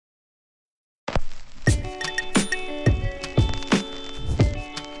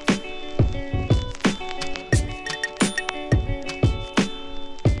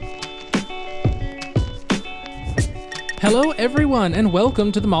Hello, everyone, and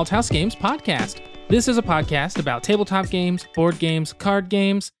welcome to the Malthouse Games podcast. This is a podcast about tabletop games, board games, card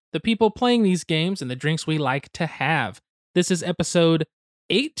games, the people playing these games, and the drinks we like to have. This is episode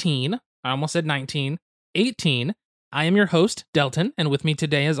 18. I almost said 19. 18. I am your host, Delton, and with me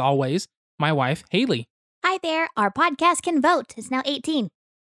today, as always, my wife, Haley. Hi there. Our podcast can vote. It's now 18.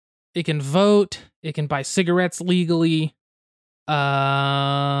 It can vote. It can buy cigarettes legally. It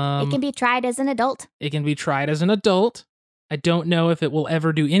can be tried as an adult. It can be tried as an adult. I don't know if it will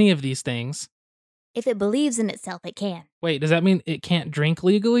ever do any of these things. If it believes in itself, it can. Wait, does that mean it can't drink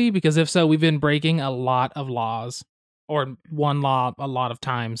legally? Because if so, we've been breaking a lot of laws. Or one law a lot of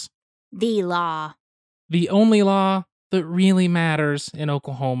times. The law. The only law that really matters in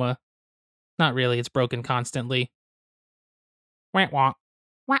Oklahoma. Not really, it's broken constantly. Wah wah.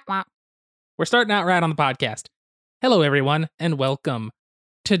 Wah wah. We're starting out right on the podcast. Hello, everyone, and welcome.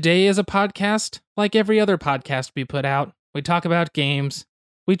 Today is a podcast like every other podcast we put out. We talk about games.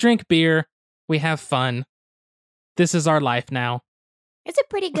 We drink beer. We have fun. This is our life now. It's a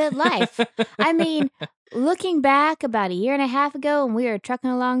pretty good life. I mean, looking back about a year and a half ago when we were trucking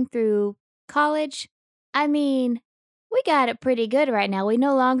along through college, I mean, we got it pretty good right now. We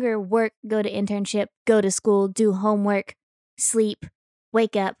no longer work, go to internship, go to school, do homework, sleep,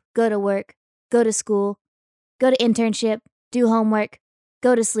 wake up, go to work, go to school, go to internship, do homework,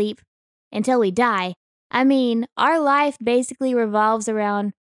 go to sleep, until we die. I mean, our life basically revolves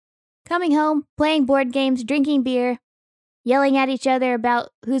around coming home, playing board games, drinking beer, yelling at each other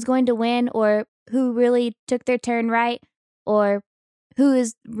about who's going to win or who really took their turn right or who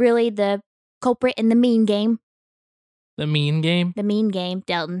is really the culprit in the mean game. The mean game? The mean game,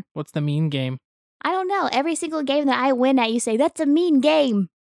 Delton. What's the mean game? I don't know. Every single game that I win at, you say, that's a mean game.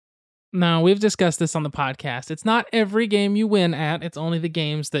 No, we've discussed this on the podcast. It's not every game you win at. It's only the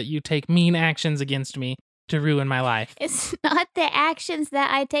games that you take mean actions against me to ruin my life. It's not the actions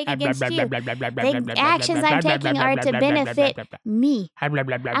that I take against you. The actions I'm taking are to benefit me. I'm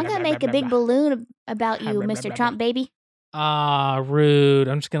going to make a big balloon about you, Mr. Trump, baby. Ah, rude.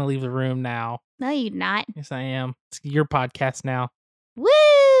 I'm just going to leave the room now. No, you're not. Yes, I am. It's your podcast now. Woo!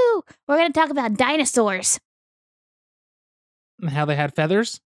 We're going to talk about dinosaurs. And how they had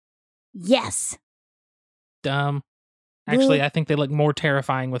feathers? Yes. Dumb. Actually, I think they look more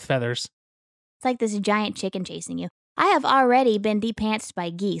terrifying with feathers. It's like this giant chicken chasing you. I have already been depantsed by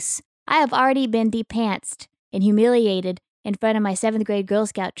geese. I have already been depantsed and humiliated in front of my 7th grade Girl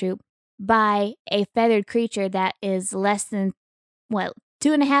Scout troop by a feathered creature that is less than,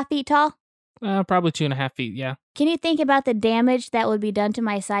 2.5 feet tall? Probably 2.5 feet, yeah. Can you think about the damage that would be done to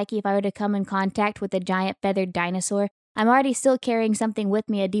my psyche if I were to come in contact with a giant feathered dinosaur? I'm already still carrying something with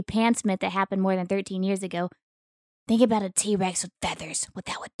me, a depantsment that happened more than 13 years ago. Think about a T-Rex with feathers, what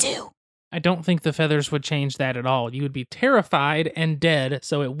that would do. I don't think the feathers would change that at all. You would be terrified and dead,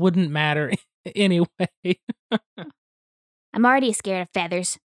 so it wouldn't matter anyway. I'm already scared of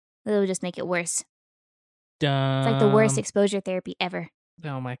feathers. It'll just make it worse. Dumb. It's like the worst exposure therapy ever.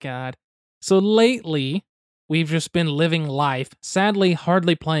 Oh my god. So lately, we've just been living life, sadly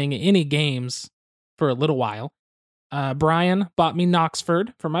hardly playing any games for a little while. Brian bought me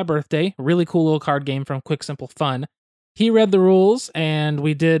Knoxford for my birthday, a really cool little card game from Quick Simple Fun. He read the rules, and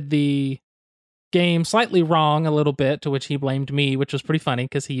we did the game slightly wrong a little bit, to which he blamed me, which was pretty funny,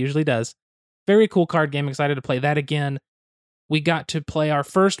 because he usually does. Very cool card game, excited to play that again. We got to play our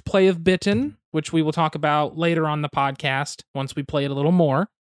first play of Bitten, which we will talk about later on the podcast, once we play it a little more.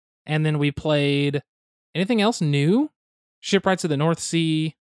 And then we played anything else new? Shipwrights of the North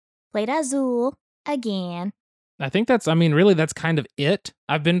Sea. Played Azul again. I think that's kind of it.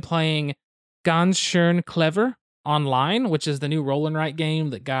 I've been playing Ganz schön clever online, which is the new roll and write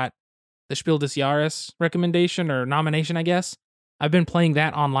game that got the Spiel des Jahres recommendation or nomination, I guess. I've been playing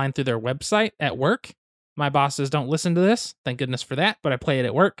that online through their website at work. My bosses don't listen to this, thank goodness for that, but I play it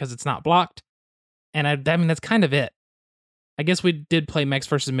at work because it's not blocked. And that's kind of it. I guess we did play Mechs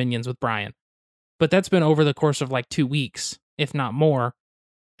vs. Minions with Brian, but that's been over the course of 2 weeks, if not more.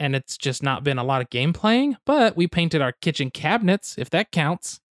 And it's just not been a lot of game playing, but we painted our kitchen cabinets, if that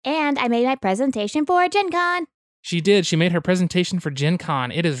counts. And I made my presentation for Gen Con. She did. She made her presentation for Gen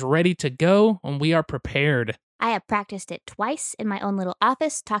Con. It is ready to go, and we are prepared. I have practiced it twice in my own little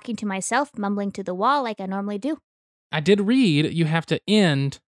office, talking to myself, mumbling to the wall like I normally do. I did read you have to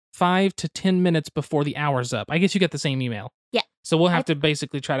end 5 to 10 minutes before the hour's up. I guess you get the same email. Yeah. So we'll have to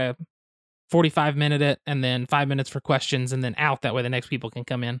basically try to 45-minute it, and then 5 minutes for questions, and then out. That way the next people can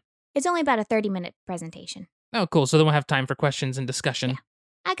come in. It's only about a 30-minute presentation. Oh, cool. So then we'll have time for questions and discussion. Yeah.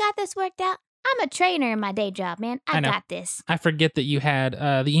 I got this worked out. I'm a trainer in my day job, man. I got this. I forget that you had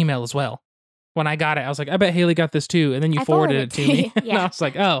the email as well. when I got it, I was like, I bet Haley got this too. And then you I forwarded it to me. And Yeah. I was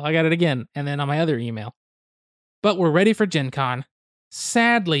like, oh, I got it again. And then on my other email. But we're ready for Gen Con.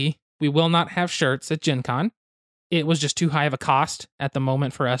 Sadly, we will not have shirts at Gen Con. It was just too high of a cost at the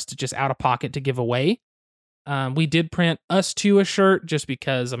moment for us to just out of pocket to give away. We did print us two a shirt just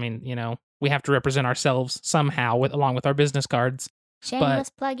because, I mean, you know, we have to represent ourselves somehow along with our business cards. Shameless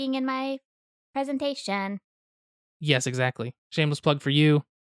plugging in my presentation. Yes, exactly. Shameless plug for you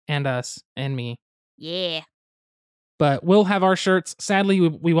and us and me. Yeah. But we'll have our shirts. Sadly,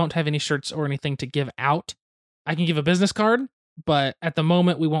 we won't have any shirts or anything to give out. I can give a business card, but at the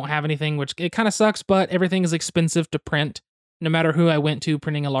moment we won't have anything, which it kind of sucks, but everything is expensive to print. No matter who I went to,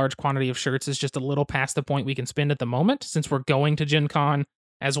 printing a large quantity of shirts is just a little past the point we can spend at the moment, since we're going to Gen Con,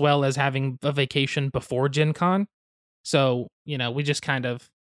 as well as having a vacation before Gen Con. So, you know, we just kind of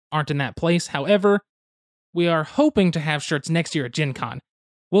aren't in that place. However, we are hoping to have shirts next year at Gen Con.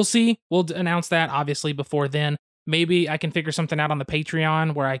 We'll see. We'll announce that, obviously, before then. Maybe I can figure something out on the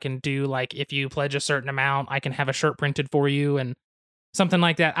Patreon where I can do, like, if you pledge a certain amount, I can have a shirt printed for you and something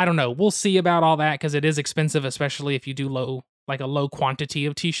like that. I don't know. We'll see about all that because it is expensive, especially if you do a low quantity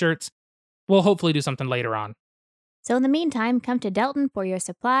of t-shirts. We'll hopefully do something later on. So in the meantime, come to Delton for your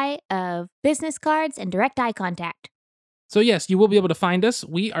supply of business cards and direct eye contact. So yes, you will be able to find us.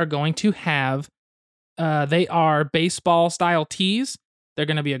 We are going to have, they are baseball style tees. They're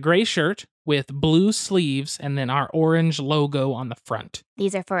going to be a gray shirt with blue sleeves and then our orange logo on the front.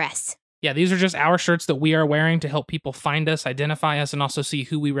 These are for us. Yeah, these are just our shirts that we are wearing to help people find us, identify us, and also see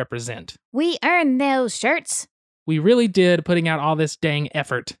who we represent. We earned those shirts. We really did, putting out all this dang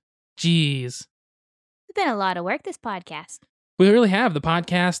effort. Jeez. It's been a lot of work, this podcast. We really have. The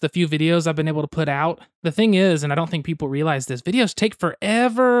podcast, the few videos I've been able to put out. The thing is, and I don't think people realize this, videos take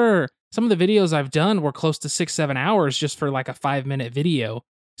forever. Some of the videos I've done were close to 6-7 hours just for like a 5-minute video.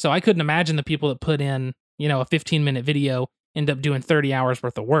 So I couldn't imagine the people that put in, you know, a 15-minute video end up doing 30 hours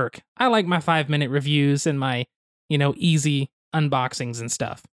worth of work. I like my 5-minute reviews and my, you know, easy unboxings and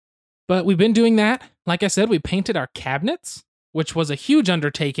stuff. But we've been doing that. Like I said, we painted our cabinets, which was a huge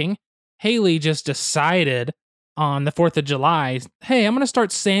undertaking. Haley just decided on the 4th of July, hey, I'm going to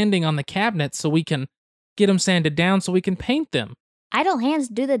start sanding on the cabinets so we can get them sanded down so we can paint them. Idle hands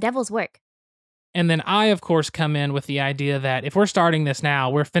do the devil's work. And then I, of course, come in with the idea that if we're starting this now,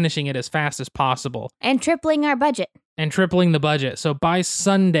 we're finishing it as fast as possible. And tripling our budget. And tripling the budget. So by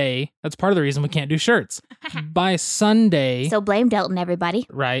Sunday, that's part of the reason we can't do shirts. By Sunday. So blame Delton, everybody.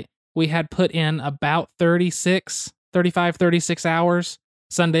 Right. We had put in about 35, 36 hours.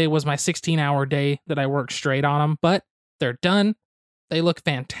 Sunday was my 16-hour day that I worked straight on them, but they're done. They look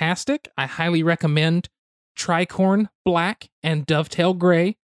fantastic. I highly recommend Tricorn Black and Dovetail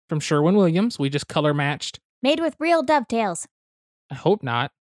Gray from Sherwin-Williams. We just color matched. Made with real dovetails. I hope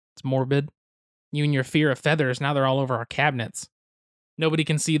not. It's morbid. You and your fear of feathers, now they're all over our cabinets. Nobody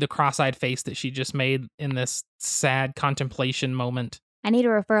can see the cross-eyed face that she just made in this sad contemplation moment. I need a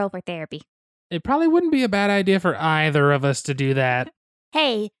referral for therapy. It probably wouldn't be a bad idea for either of us to do that.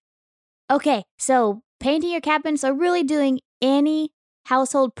 Hey, okay, so painting your cabinets or really doing any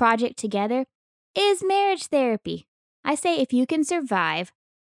household project together is marriage therapy. I say if you can survive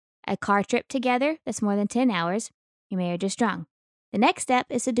a car trip together that's more than 10 hours, your marriage is strong. The next step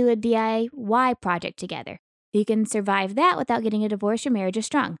is to do a DIY project together. If you can survive that without getting a divorce, your marriage is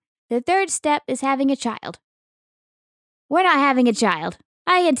strong. The third step is having a child. We're not having a child.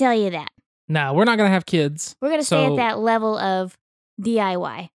 I can tell you that. No, we're not going to have kids. We're going to stay at that level of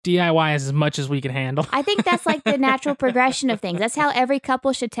DIY. DIY is as much as we can handle. I think that's like the natural progression of things. That's how every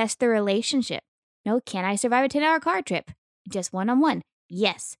couple should test their relationship. No, can I survive a 10-hour car trip? Just one-on-one.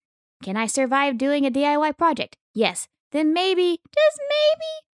 Yes. Can I survive doing a DIY project? Yes. Then maybe, just maybe,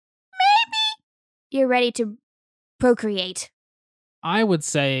 you're ready to procreate. I would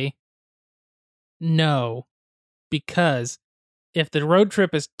say no, because if the road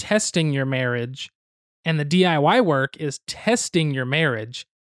trip is testing your marriage and the DIY work is testing your marriage,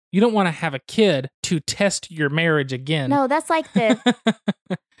 you don't want to have a kid to test your marriage again. No, that's like the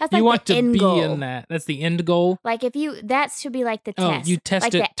that's like you want the to end be goal. in that. That's the end goal. Like if you, that should be like the test. You test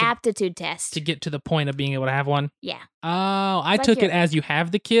like it the aptitude test to get to the point of being able to have one. Yeah. Oh, I It's took like it as you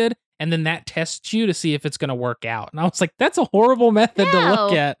have the kid, and then that tests you to see if it's going to work out. And I was like, that's a horrible method to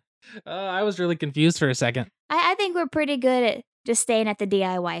look No. at. I was really confused for a second. I think we're pretty good at just staying at the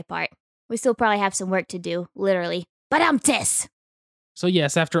DIY part. We still probably have some work to do, literally. But I'm Tess. So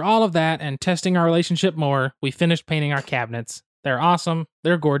yes, after all of that and testing our relationship more, we finished painting our cabinets. They're awesome.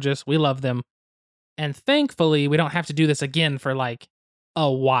 They're gorgeous. We love them. And thankfully, we don't have to do this again for like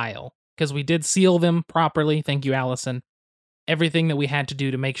a while because we did seal them properly. Thank you, Allison. everything that we had to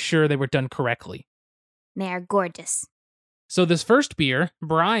do to make sure they were done correctly. They are gorgeous. So this first beer,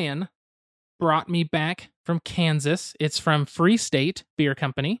 Brian brought me back from Kansas. It's from Free State Beer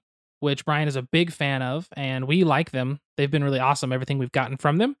Company, which Brian is a big fan of, and we like them. They've been really awesome, everything we've gotten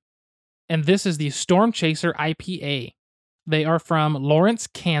from them. And this is the Storm Chaser IPA. They are from Lawrence,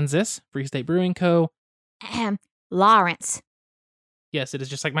 Kansas, Free State Brewing Co. Lawrence. Yes, it is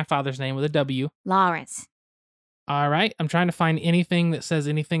just like my father's name with a W. Lawrence. All right, I'm trying to find anything that says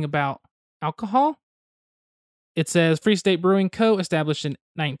anything about alcohol. It says Free State Brewing Co. established in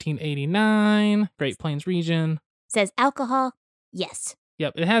 1989, Great Plains region. Says alcohol? Yes.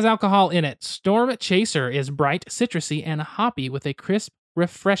 Yep, it has alcohol in it. Storm Chaser is bright, citrusy, and hoppy with a crisp,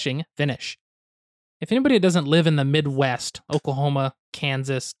 refreshing finish. If anybody doesn't live in the Midwest, Oklahoma,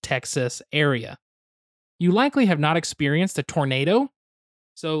 Kansas, Texas area, you likely have not experienced a tornado.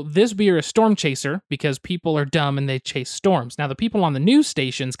 So this beer is Storm Chaser because people are dumb and they chase storms. Now, the people on the news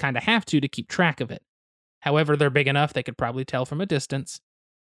stations kind of have to keep track of it. However, they're big enough they could probably tell from a distance.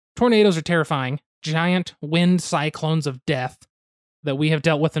 Tornadoes are terrifying, giant wind cyclones of death that we have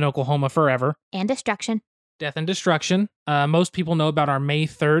dealt with in Oklahoma forever. And destruction. Death and destruction. Most people know about our May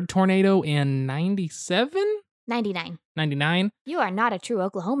 3rd tornado in 97? 99. 99? You are not a true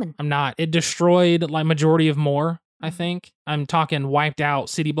Oklahoman. I'm not. It destroyed like majority of Moore, I think. I'm talking wiped out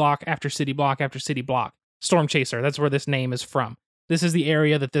city block after city block after city block. Storm Chaser, that's where this name is from. This is the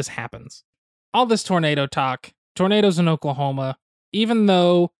area that this happens. All this tornado talk, tornadoes in Oklahoma, even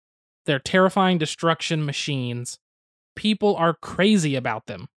though they're terrifying destruction machines, people are crazy about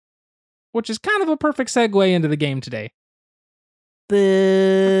them, which is kind of a perfect segue into the game today.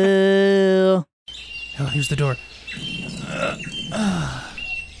 Boo. Oh, here's the door.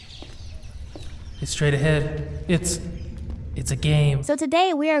 It's straight ahead. It's a game. So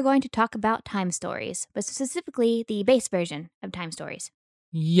today we are going to talk about Time Stories, but specifically the base version of Time Stories.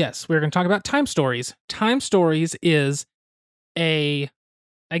 Yes, we're going to talk about Time Stories. Time Stories is I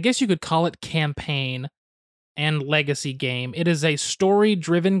guess you could call it campaign and legacy game. It is a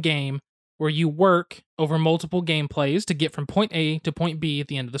story-driven game where you work over multiple gameplays to get from point A to point B at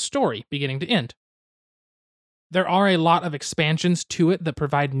the end of the story, beginning to end. There are a lot of expansions to it that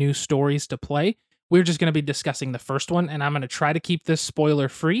provide new stories to play. We're just going to be discussing the first one, and I'm going to try to keep this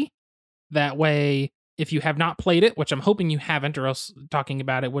spoiler-free. That way, if you have not played it, which I'm hoping you haven't, or else talking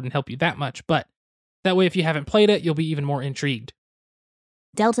about it wouldn't help you that much, but that way if you haven't played it, you'll be even more intrigued.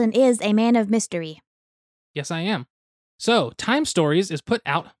 Delton is a man of mystery. Yes, I am. So, Time Stories is put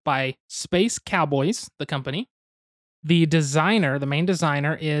out by Space Cowboys, the company. The designer, the main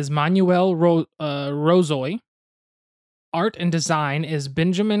designer, is Manuel Rozoy. Art and design is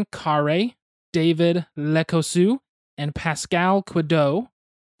Benjamin Carre, David Lecosu, and Pascal Quideau.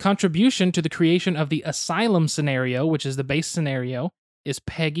 Contribution to the creation of the Asylum scenario, which is the base scenario, is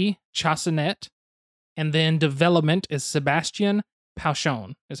Peggy Chassinet. And then development is Sebastian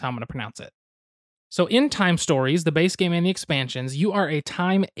Pauchon, is how I'm going to pronounce it. So in Time Stories, the base game and the expansions, you are a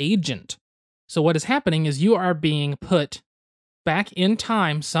time agent. So what is happening is you are being put back in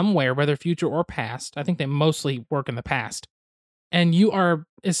time somewhere, whether future or past. I think they mostly work in the past. And you are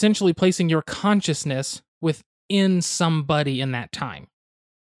essentially placing your consciousness within somebody in that time.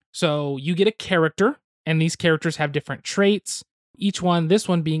 So you get a character, and these characters have different traits. Each one, this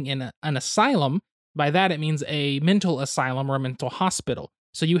one being in an asylum, by that it means a mental asylum or a mental hospital.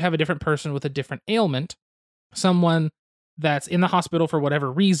 So you have a different person with a different ailment, someone that's in the hospital for whatever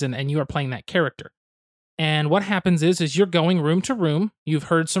reason, and you are playing that character. And what happens is you're going room to room. You've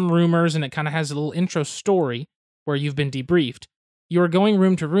heard some rumors, and it kind of has a little intro story where you've been debriefed. You are going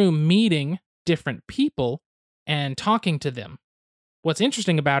room to room, meeting different people and talking to them. What's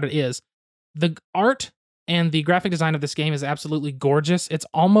interesting about it is the art and the graphic design of this game is absolutely gorgeous. It's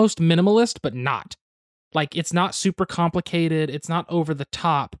almost minimalist, but not. Like, it's not super complicated. It's not over the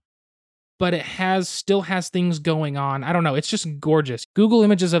top, but it still has things going on. I don't know. It's just gorgeous. Google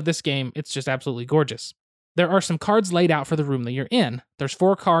images of this game. It's just absolutely gorgeous. There are some cards laid out for the room that you're in. There's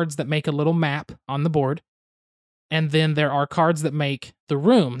 4 cards that make a little map on the board. And then there are cards that make the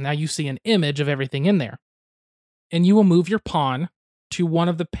room. Now you see an image of everything in there. And you will move your pawn to one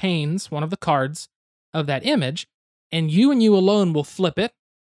of the panes, one of the cards of that image, and you alone will flip it,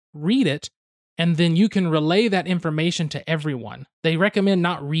 read it, and then you can relay that information to everyone. They recommend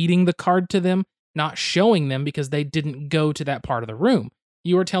not reading the card to them, not showing them because they didn't go to that part of the room.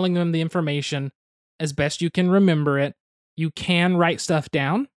 You are telling them the information as best you can remember it. You can write stuff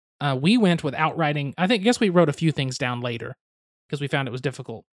down. We went without writing. I guess we wrote a few things down later because we found it was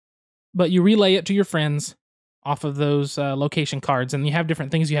difficult. But you relay it to your friends off of those location cards, and you have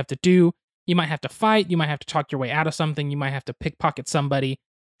different things you have to do. You might have to fight, you might have to talk your way out of something, you might have to pickpocket somebody,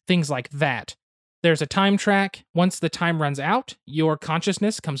 things like that. There's a time track. Once the time runs out, your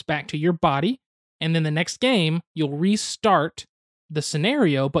consciousness comes back to your body, and then the next game, you'll restart the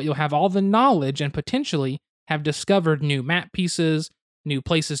scenario, but you'll have all the knowledge and potentially have discovered new map pieces, new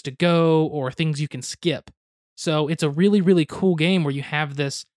places to go, or things you can skip. So it's a really, really cool game where you have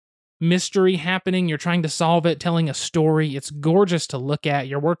this mystery happening. You're trying to solve it, telling a story. It's gorgeous to look at.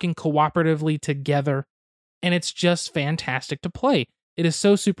 You're working cooperatively together, and it's just fantastic to play. It is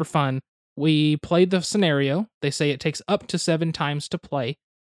so super fun. We played the scenario. They say it takes up to 7 times to play,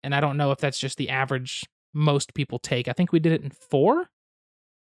 and I don't know if that's just the average most people take. I think we did it in 4 or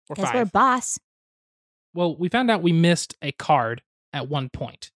 5. Because we're boss. Well, we found out we missed a card at one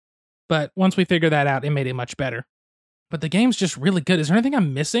point, but once we figured that out, it made it much better. But the game's just really good. Is there anything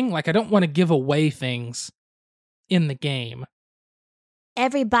I'm missing? Like, I don't want to give away things in the game.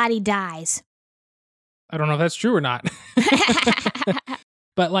 Everybody dies. I don't know if that's true or not.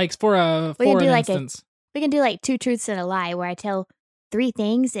 But like for an instance, we can do like 2 truths and a lie, where I tell 3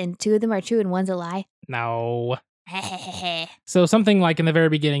 things and 2 of them are true and 1's a lie. No. So something like in the very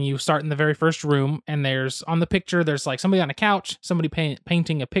beginning, you start in the very first room, and there's on the picture, there's like somebody on a couch, somebody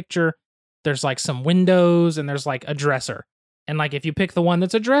painting a picture. There's like some windows, and there's like a dresser. And like if you pick the one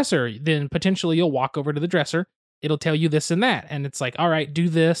that's a dresser, then potentially you'll walk over to the dresser. It'll tell you this and that, and it's like, all right, do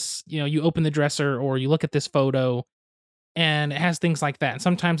this. You know, you open the dresser or you look at this photo. And it has things like that. And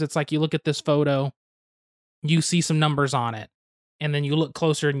sometimes it's like you look at this photo, you see some numbers on it, and then you look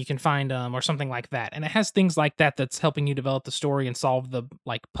closer and you can find them or something like that. And it has things like that that's helping you develop the story and solve the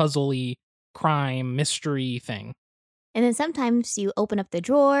like puzzly crime mystery thing. And then sometimes you open up the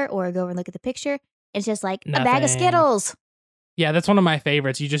drawer or go over and look at the picture. It's just like Nothing. a bag of Skittles. Yeah, that's one of my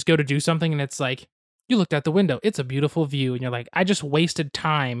favorites. You just go to do something and it's like, you looked out the window. It's a beautiful view. And you're like, I just wasted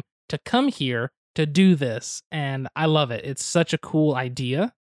time to come here to do this, and I love it. It's such a cool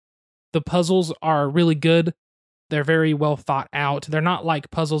idea. The puzzles are really good. They're very well thought out. They're not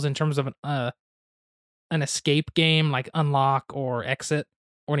like puzzles in terms of an escape game like Unlock or Exit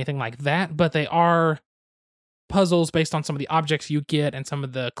or anything like that, but they are puzzles based on some of the objects you get and some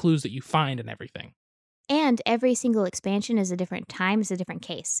of the clues that you find and everything. And every single expansion is a different time, it's a different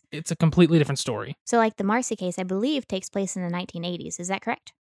case. It's a completely different story. So like the Marcy case, I believe, takes place in the 1980s. Is that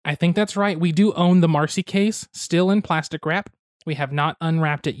correct? I think that's right. We do own the Marcy case, still in plastic wrap. We have not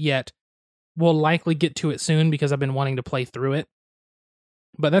unwrapped it yet. We'll likely get to it soon because I've been wanting to play through it.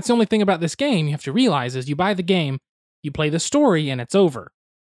 But that's the only thing about this game you have to realize is you buy the game, you play the story, and it's over.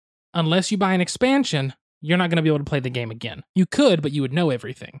 Unless you buy an expansion, you're not going to be able to play the game again. You could, but you would know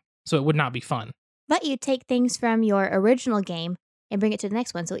everything, so it would not be fun. But you take things from your original game and bring it to the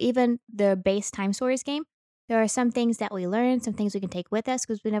next one. So even the base Time Stories game, there are some things that we learned, some things we can take with us,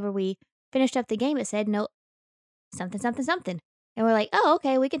 because whenever we finished up the game, it said, no, something, something, something. And we're like, oh,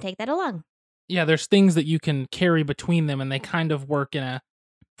 okay, we can take that along. Yeah, there's things that you can carry between them, and they kind of work in a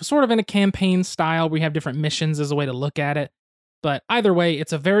sort of in a campaign style where you have different missions as a way to look at it. But either way,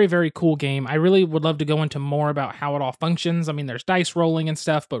 it's a very, very cool game. I really would love to go into more about how it all functions. I mean, there's dice rolling and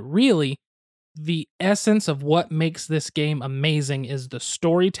stuff, but really, the essence of what makes this game amazing is the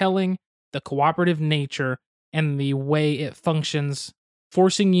storytelling, the cooperative nature, and the way it functions,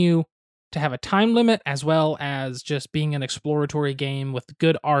 forcing you to have a time limit as well as just being an exploratory game with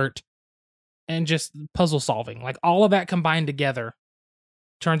good art and just puzzle solving. Like all of that combined together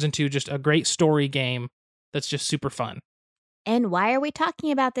turns into just a great story game that's just super fun. And why are we talking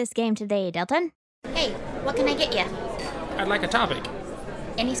about this game today, Delton? Hey, what can I get you? I'd like a topic.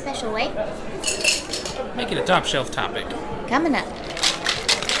 Any special way? Make it a top shelf topic. Coming up.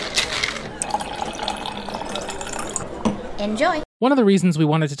 Enjoy. One of the reasons we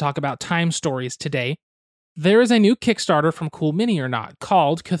wanted to talk about Time Stories today, there is a new Kickstarter from Cool Mini or Not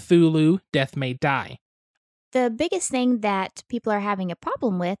called Cthulhu Death May Die. The biggest thing that people are having a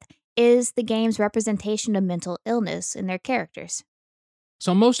problem with is the game's representation of mental illness in their characters.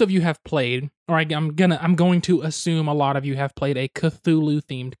 So most of you have played, or I'm going to assume a lot of you have played a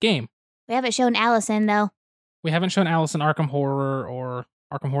Cthulhu-themed game. We haven't shown Allison, though. We haven't shown Allison Arkham Horror or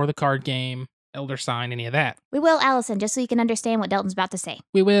Arkham Horror the card game, Elder Sign, any of that. We will, Allison, just so you can understand what Delton's about to say.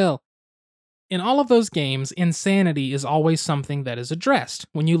 We will. In all of those games, insanity is always something that is addressed.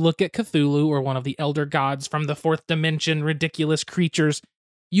 When you look at Cthulhu or one of the elder gods from the fourth dimension, ridiculous creatures,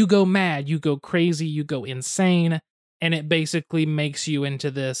 you go mad, you go crazy, you go insane, and it basically makes you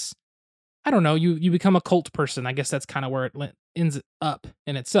into this, I don't know, you become a cult person. I guess that's kind of where it ends up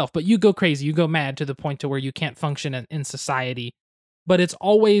in itself. But you go crazy, you go mad to the point to where you can't function in society. But it's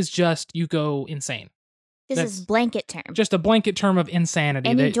always just you go insane. This is blanket term. Just a blanket term of insanity.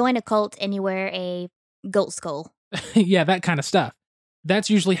 And you join a cult and you wear a goat skull. Yeah, that kind of stuff. That's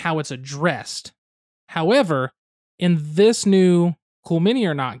usually how it's addressed. However, in this new Cool Mini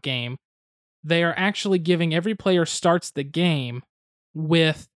or Not game, they are actually giving every player starts the game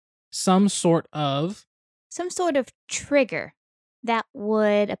with some sort of trigger that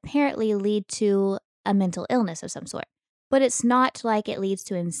would apparently lead to a mental illness of some sort. But it's not like it leads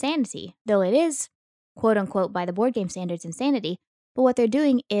to insanity, though it is, quote unquote, by the board game standards, insanity. But what they're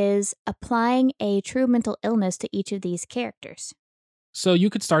doing is applying a true mental illness to each of these characters. So you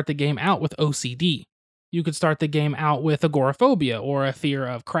could start the game out with OCD. You could start the game out with agoraphobia or a fear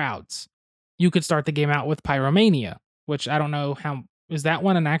of crowds. You could start the game out with pyromania, which I don't know how, is that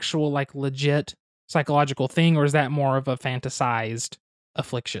one an actual like legit psychological thing, or is that more of a fantasized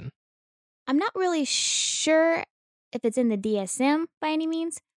affliction? I'm not really sure if it's in the DSM by any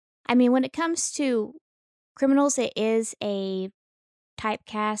means. I mean, when it comes to criminals, it is a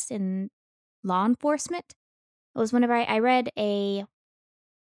typecast in law enforcement. It was whenever I read a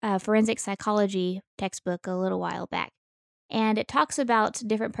forensic psychology textbook a little while back, and it talks about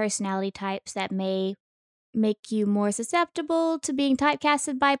different personality types that may make you more susceptible to being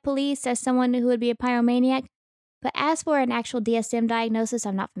typecasted by police as someone who would be a pyromaniac. But as for an actual DSM diagnosis,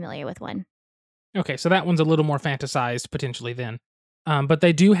 I'm not familiar with one. Okay, so that one's a little more fantasized potentially then. But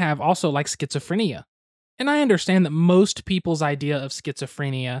they do have also like schizophrenia. And I understand that most people's idea of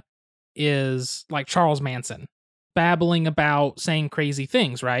schizophrenia is like Charles Manson, babbling about saying crazy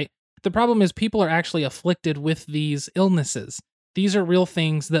things, right? The problem is people are actually afflicted with these illnesses. These are real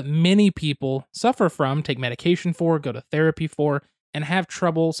things that many people suffer from, take medication for, go to therapy for, and have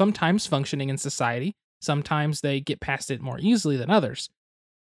trouble sometimes functioning in society. Sometimes they get past it more easily than others.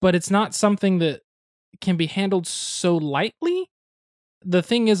 But it's not something that can be handled so lightly. The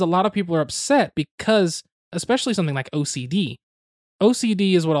thing is, a lot of people are upset because, especially something like OCD.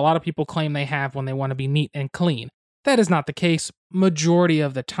 OCD is what a lot of people claim they have when they want to be neat and clean. That is not the case majority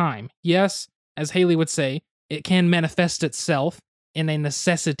of the time. Yes, as Haley would say, it can manifest itself in a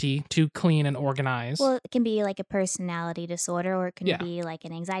necessity to clean and organize. Well, it can be like a personality disorder, or it can be like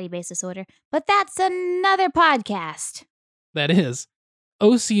an anxiety-based disorder. But that's another podcast. That is.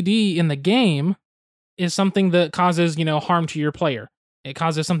 OCD in the game is something that causes, harm to your player. It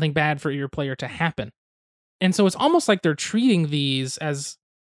causes something bad for your player to happen. And so it's almost like they're treating these as,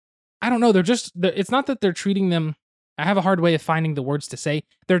 I don't know, it's not that they're treating them, I have a hard way of finding the words to say,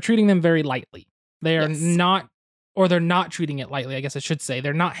 they're treating them very lightly. They are not, or they're not treating it lightly, I guess I should say.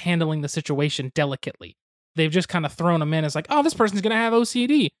 They're not handling the situation delicately. They've just kind of thrown them in as like, oh, this person's going to have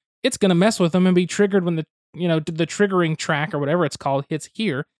OCD. It's going to mess with them and be triggered when the triggering track or whatever it's called hits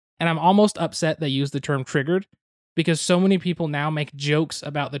here. And I'm almost upset they use the term triggered, because so many people now make jokes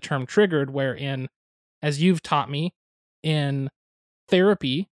about the term triggered, wherein, as you've taught me in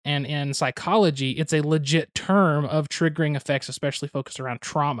therapy and in psychology, it's a legit term of triggering effects, especially focused around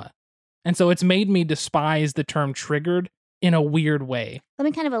trauma. And so it's made me despise the term triggered in a weird way. Let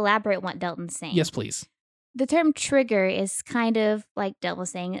me kind of elaborate what Delton's saying. Yes, please. The term trigger is kind of, like Delton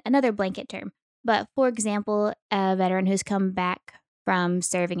was saying, another blanket term. But for example, a veteran who's come back from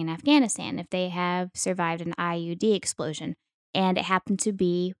serving in Afghanistan, if they have survived an IUD explosion and it happened to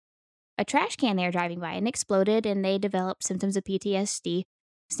be a trash can they were driving by and exploded, and they developed symptoms of PTSD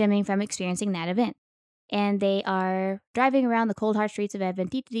stemming from experiencing that event. And they are driving around the cold, hard streets of Evan,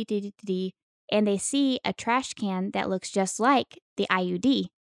 and they see a trash can that looks just like the IUD.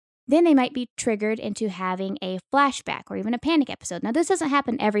 Then they might be triggered into having a flashback or even a panic episode. Now, this doesn't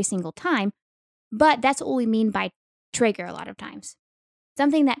happen every single time, but that's what we mean by trigger a lot of times.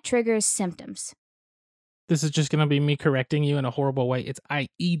 Something that triggers symptoms. This is just going to be me correcting you in a horrible way. It's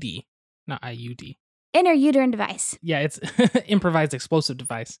IED, not IUD. Intrauterine device. Yeah, it's improvised explosive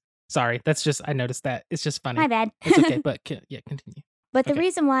device. Sorry, that's just, I noticed that. It's just funny. My bad. It's okay, but continue. But the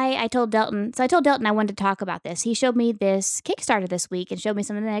reason why I told Delton I wanted to talk about this. He showed me this Kickstarter this week and showed me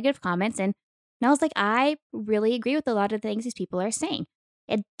some of the negative comments. And I was like, I really agree with a lot of the things these people are saying.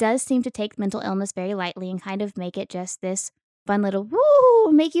 It does seem to take mental illness very lightly and kind of make it just this fun little,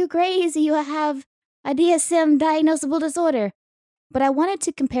 woo, make you crazy. You have a DSM diagnosable disorder. But I wanted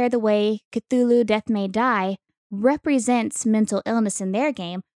to compare the way Cthulhu Death May Die represents mental illness in their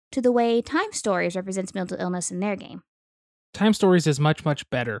game to the way Time Stories represents mental illness in their game. Time Stories is much, much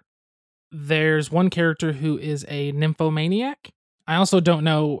better. There's one character who is a nymphomaniac. I also don't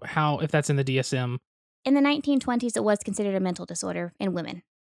know if that's in the DSM. In the 1920s, it was considered a mental disorder in women.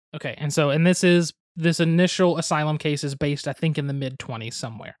 Okay, and this initial asylum case is based, I think, in the mid-20s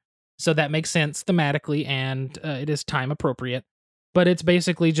somewhere. So that makes sense thematically, and it is time appropriate. But it's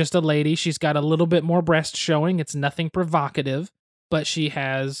basically just a lady. She's got a little bit more breast showing. It's nothing provocative, but she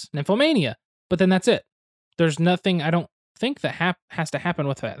has nymphomania. But then that's it. There's nothing, I don't think, that has to happen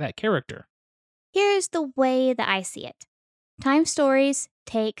with that character. Here's the way that I see it. Time Stories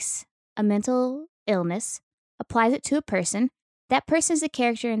takes a mental illness, applies it to a person. That person is a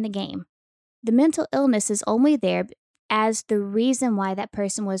character in the game. The mental illness is only there as the reason why that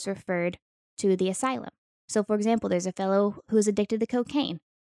person was referred to the asylum. So, for example, there's a fellow who's addicted to cocaine.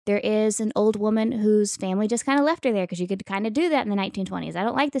 There is an old woman whose family just kind of left her there because you could kind of do that in the 1920s. I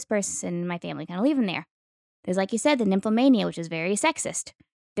don't like this person in my family, kind of leave him there. There's, like you said, the nymphomania, which is very sexist.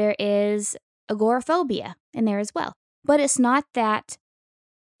 There is agoraphobia in there as well. But it's not that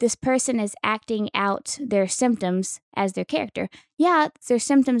this person is acting out their symptoms as their character. Yeah, their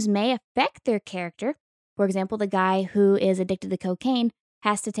symptoms may affect their character. For example, the guy who is addicted to cocaine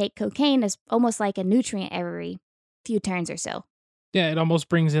has to take cocaine as almost like a nutrient every few turns or so. Yeah, it almost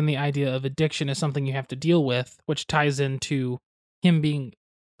brings in the idea of addiction as something you have to deal with, which ties into him being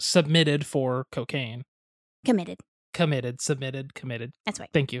submitted for cocaine. Committed. Submitted. That's right.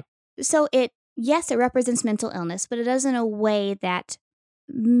 Thank you. So it represents mental illness, but it does in a way that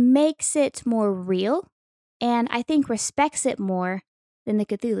makes it more real and I think respects it more than the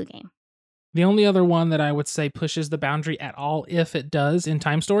Cthulhu game. The only other one that I would say pushes the boundary at all, if it does, in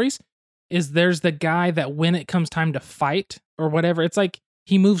Time Stories, is there's the guy that when it comes time to fight or whatever, it's like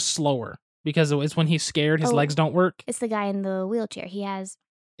he moves slower because it's when he's scared, his legs don't work. It's the guy in the wheelchair.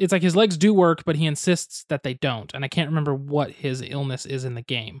 It's like his legs do work, but he insists that they don't. And I can't remember what his illness is in the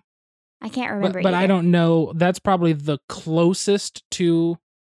game. I can't remember But I don't know. That's probably the closest to...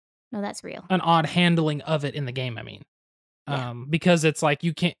 No, that's real. An odd handling of it in the game, I mean. Yeah. Because it's like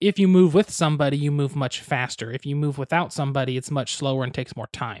you can't... If you move with somebody, you move much faster. If you move without somebody, it's much slower and takes more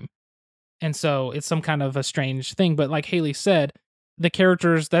time. And so it's some kind of a strange thing. But like Haley said, the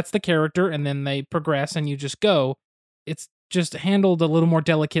characters, that's the character, and then they progress and you just go. It's just handled a little more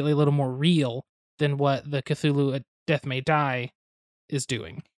delicately, a little more real than what the Cthulhu Death May Die is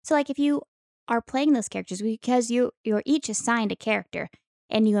doing. So like if you are playing those characters, because you're each assigned a character,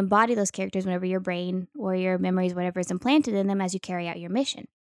 and you embody those characters whenever your brain or your memories, whatever is implanted in them as you carry out your mission.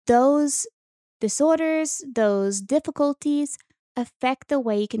 Those disorders, those difficulties affect the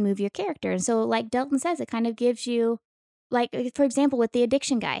way you can move your character. And so like Delton says, it kind of gives you, like, for example, with the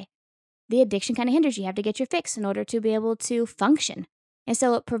addiction guy, the addiction kind of hinders you. You have to get your fix in order to be able to function. And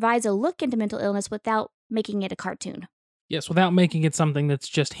so it provides a look into mental illness without making it a cartoon. Yes, without making it something that's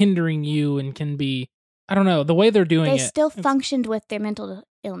just hindering you and can be, I don't know, the way they're doing it. They still functioned with their mental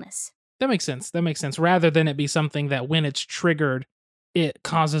illness. That makes sense. Rather than it be something that when it's triggered, it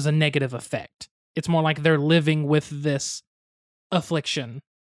causes a negative effect. It's more like they're living with this affliction,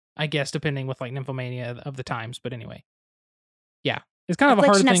 I guess, depending with like nymphomania of the times. But anyway, yeah, it's kind of a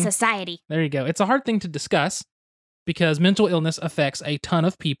hard thing. Affliction of society. There you go. It's a hard thing to discuss because mental illness affects a ton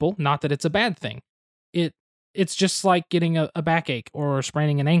of people. Not that it's a bad thing. It's just like getting a backache or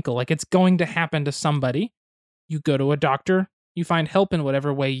spraining an ankle. Like it's going to happen to somebody. You go to a doctor, you find help in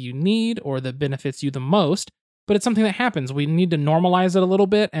whatever way you need or that benefits you the most, but it's something that happens. We need to normalize it a little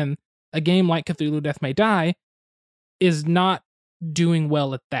bit, and a game like Cthulhu Death May Die is not doing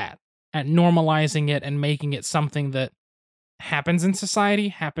well at that, at normalizing it and making it something that happens in society,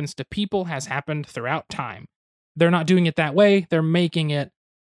 happens to people, has happened throughout time. They're not doing it that way. They're making it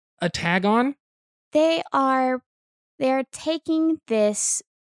a tag on. They are taking this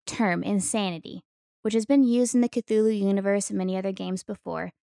term, insanity, which has been used in the Cthulhu universe and many other games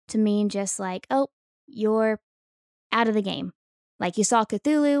before, to mean just like, oh, you're out of the game. Like you saw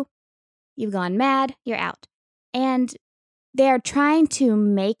Cthulhu, you've gone mad, you're out. And they're trying to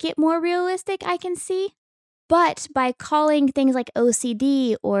make it more realistic, I can see. But by calling things like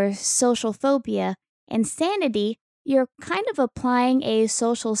OCD or social phobia insanity, you're kind of applying a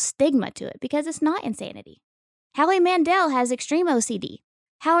social stigma to it because it's not insanity. Howie Mandel has extreme OCD.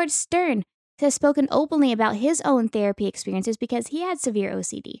 Howard Stern has spoken openly about his own therapy experiences because he had severe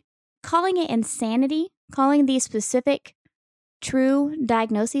OCD. Calling it insanity, calling these specific true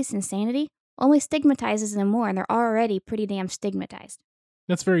diagnoses insanity, only stigmatizes them more, and they're already pretty damn stigmatized.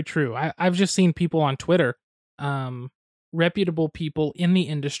 That's very true. I've just seen people on Twitter, reputable people in the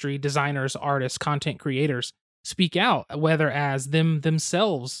industry, designers, artists, content creators, speak out, whether as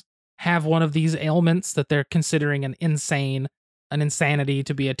themselves have one of these ailments that they're considering an insanity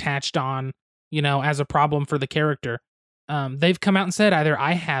to be attached on, as a problem for the character. They've come out and said either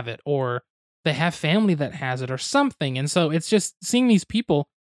I have it or they have family that has it or something. And so it's just seeing these people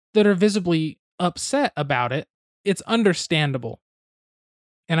that are visibly upset about it. It's understandable.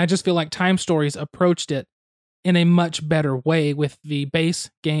 And I just feel like Time Stories approached it in a much better way with the base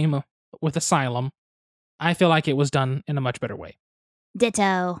game with Asylum. I feel like it was done in a much better way.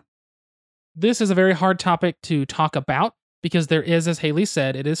 Ditto. This is a very hard topic to talk about because there is, as Haley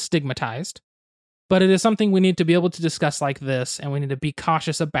said, it is stigmatized. But it is something we need to be able to discuss like this, and we need to be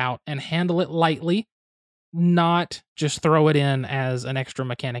cautious about and handle it lightly, not just throw it in as an extra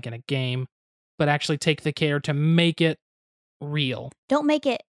mechanic in a game, but actually take the care to make it real. Don't make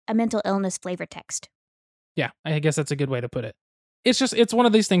it a mental illness flavor text. Yeah, I guess that's a good way to put it. It's one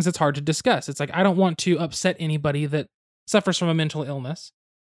of these things that's hard to discuss. It's like, I don't want to upset anybody that suffers from a mental illness,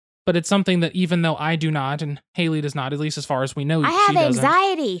 but it's something that even though I do not, and Haley does not, at least as far as we know, I have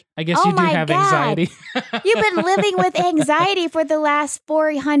anxiety. I guess you do have anxiety. You've been living with anxiety for the last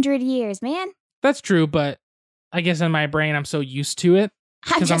 400 years, man. That's true, but I guess in my brain, I'm so used to it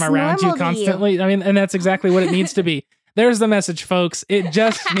because I'm around you constantly. You. I mean, and that's exactly what it needs to be. There's the message, folks. It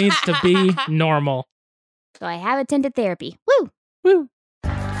just needs to be normal. So I have attended therapy. Woo! Woo!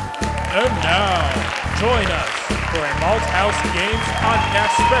 And now, join us for a Malthouse Games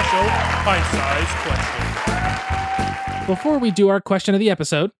podcast special, Pint-Sized Question. Before we do our question of the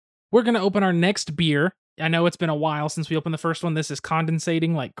episode, we're going to open our next beer. I know it's been a while since we opened the first one. This is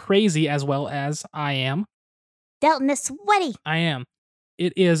condensating like crazy, as well as I am. Delton is sweaty. I am.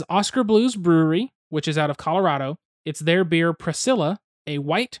 It is Oscar Blues Brewery, which is out of Colorado. It's their beer Priscilla, a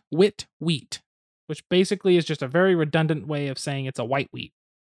white wit wheat, which basically is just a very redundant way of saying it's a white wheat.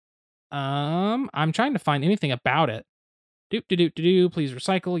 I'm trying to find anything about it. Do. Please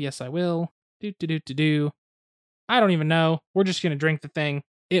recycle. Yes, I will. Do. I don't even know. We're just gonna drink the thing.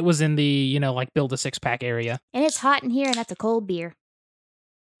 It was in the, like build a 6-pack area. And it's hot in here, and that's a cold beer.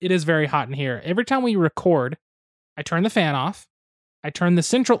 It is very hot in here. Every time we record, I turn the fan off. I turn the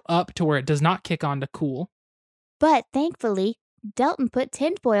central up to where it does not kick on to cool. But thankfully, Delton put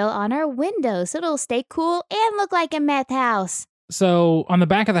tinfoil on our windows so it'll stay cool and look like a meth house. So on the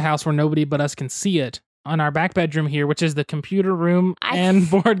back of the house where nobody but us can see it, on our back bedroom here, which is the computer room and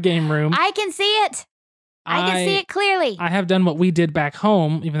board game room. I can see it. I can see it clearly. I have done what we did back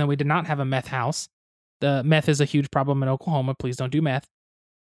home, even though we did not have a meth house. The meth is a huge problem in Oklahoma. Please don't do meth.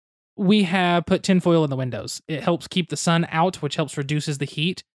 We have put tinfoil in the windows. It helps keep the sun out, which helps reduces the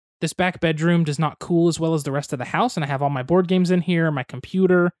heat. This back bedroom does not cool as well as the rest of the house, and I have all my board games in here, my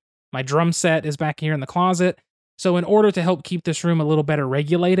computer, my drum set is back here in the closet. So in order to help keep this room a little better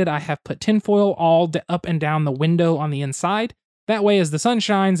regulated, I have put tinfoil all up and down the window on the inside. That way, as the sun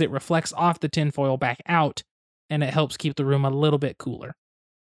shines, it reflects off the tinfoil back out, and it helps keep the room a little bit cooler.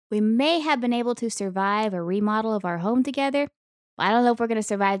 We may have been able to survive a remodel of our home together, but I don't know if we're going to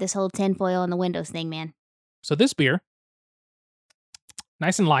survive this whole tinfoil on the windows thing, man. So this beer,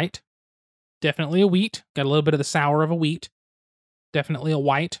 nice and light, definitely a wheat, got a little bit of the sour of a wheat, definitely a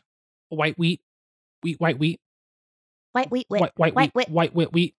white wheat. White wheat. White wheat. White wheat wheat. White wheat. White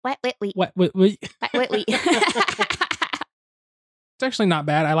wheat wheat. White wheat. White wheat. It's actually not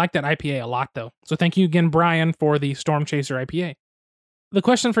bad. I like that IPA a lot, though. So thank you again, Brian, for the Storm Chaser IPA. The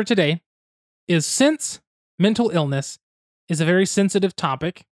question for today is, since mental illness is a very sensitive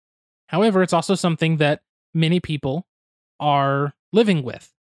topic, however, it's also something that many people are living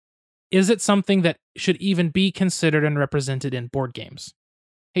with. Is it something that should even be considered and represented in board games?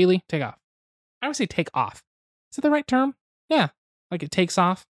 Haley, take off. I would say take off. Is it the right term? Yeah, like it takes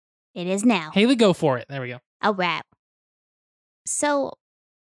off. It is now. Haley, go for it. There we go. A wrap. So,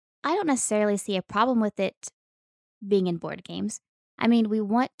 I don't necessarily see a problem with it being in board games. I mean, we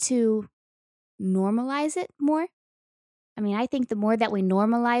want to normalize it more. I mean, I think the more that we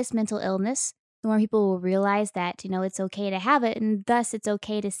normalize mental illness, the more people will realize that, it's okay to have it, and thus it's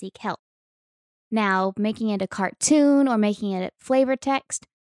okay to seek help. Now, making it a cartoon or making it a flavor text,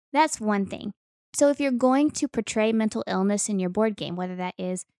 that's one thing. So if you're going to portray mental illness in your board game, whether that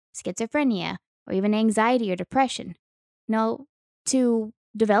is schizophrenia or even anxiety or depression, to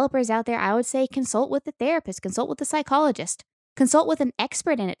developers out there, I would say consult with a therapist, consult with a psychologist, consult with an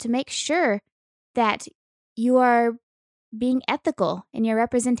expert in it to make sure that you are being ethical in your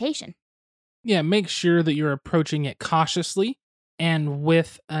representation. Yeah, make sure that you're approaching it cautiously and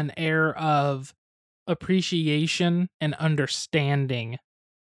with an air of appreciation and understanding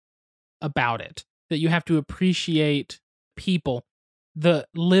about it. That you have to appreciate people that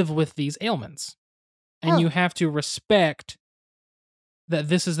live with these ailments. And you have to respect that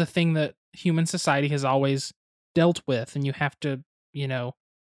this is the thing that human society has always dealt with. And you have to,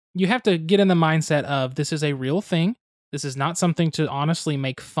 you have to get in the mindset of this is a real thing. This is not something to honestly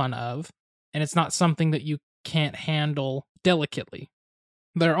make fun of. And it's not something that you can't handle delicately.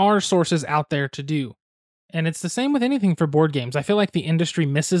 There are sources out there to do. And it's the same with anything for board games. I feel like the industry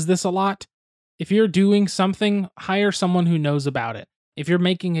misses this a lot, If you're doing something, hire someone who knows about it. If you're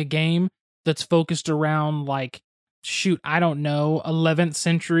making a game that's focused around like, I don't know, 11th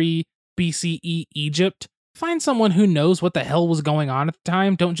century BCE Egypt, find someone who knows what the hell was going on at the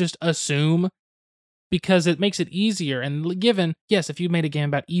time. Don't just assume, because it makes it easier. And given, yes, if you made a game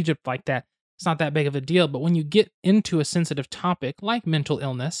about Egypt like that, it's not that big of a deal. But when you get into a sensitive topic like mental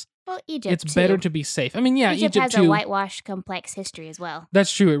illness, well, Egypt it's better to be safe. I mean, yeah, Egypt has too. a whitewashed, complex history as well.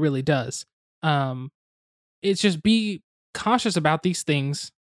 That's true. It really does. It's just be cautious about these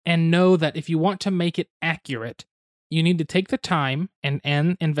things and know that if you want to make it accurate, you need to take the time and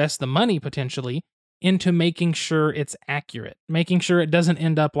invest the money potentially into making sure it's accurate, making sure it doesn't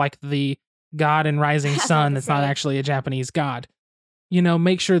end up like the god in Rising Sun that's not actually a Japanese god.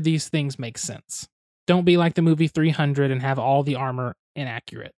 Make sure these things make sense. Don't be like the movie 300 and have all the armor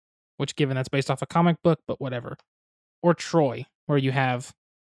inaccurate, which given that's based off a comic book, but whatever. Or Troy, where you have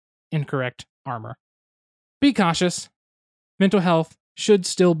incorrect armor. Be cautious. Mental health should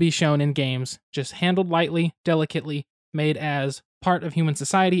still be shown in games, just handled lightly, delicately, made as part of human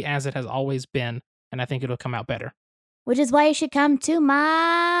society as it has always been, and I think it'll come out better. Which is why you should come to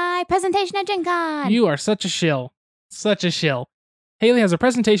my presentation at Gen Con. You are such a shill. Such a shill. Haley has a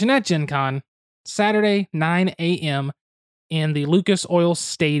presentation at Gen Con, Saturday, 9 a.m. in the Lucas Oil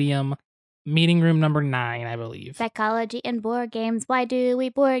Stadium, meeting room number 9, I believe. Psychology and board games. Why do we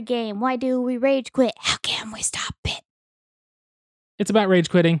board game? Why do we rage quit? How can we stop it? It's about rage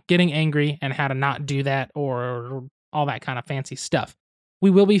quitting, getting angry, and how to not do that, or all that kind of fancy stuff.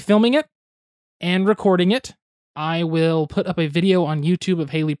 We will be filming it and recording it. I will put up a video on YouTube of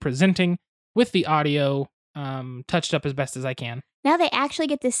Haley presenting with the audio touched up as best as I can. Now they actually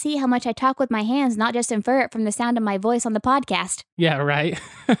get to see how much I talk with my hands, not just infer it from the sound of my voice on the podcast. Yeah, right.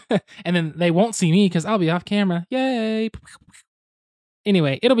 And then they won't see me because I'll be off camera. Yay.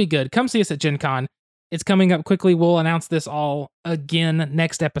 Anyway, it'll be good. Come see us at Gen Con. It's coming up quickly. We'll announce this all again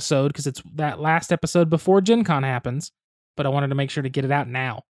next episode because it's that last episode before Gen Con happens. But I wanted to make sure to get it out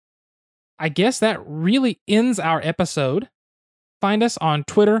now. I guess that really ends our episode. Find us on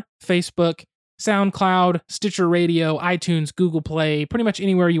Twitter, Facebook, SoundCloud, Stitcher Radio, iTunes, Google Play, pretty much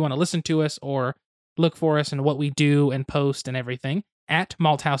anywhere you want to listen to us or look for us and what we do and post and everything at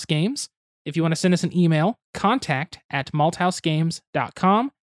Malthouse Games. If you want to send us an email,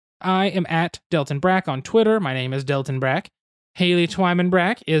 contact@malthousegames.com. I am at Delton Brack on Twitter. My name is Delton Brack. Haley Twyman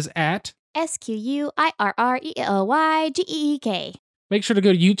Brack is at SQUIRRELYGEEK. Make sure to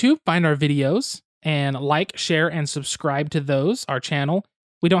go to YouTube, find our videos, and like, share, and subscribe to those, our channel.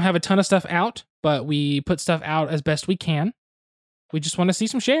 We don't have a ton of stuff out, but we put stuff out as best we can. We just want to see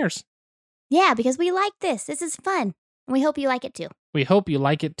some shares. Yeah, because we like this. This is fun. And we hope you like it too. We hope you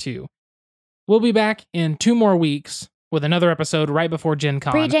like it too. We'll be back in 2 more weeks with another episode right before Gen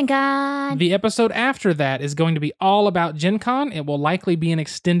Con. Pre-Gen Con. The episode after that is going to be all about Gen Con. It will likely be an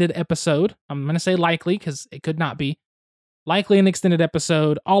extended episode. I'm going to say likely because it could not be. Likely an extended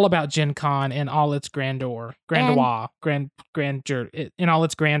episode all about Gen Con in all its grandeur, in all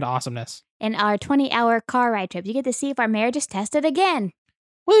its grand awesomeness. In our 20-hour car ride trip, you get to see if our marriage is tested again.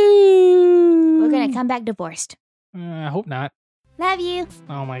 Woo! We're going to come back divorced. I hope not. Love you.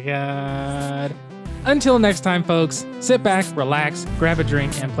 Oh my God. Until next time, folks, sit back, relax, grab a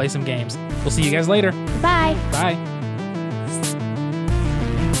drink, and play some games. We'll see you guys later. Bye. Bye.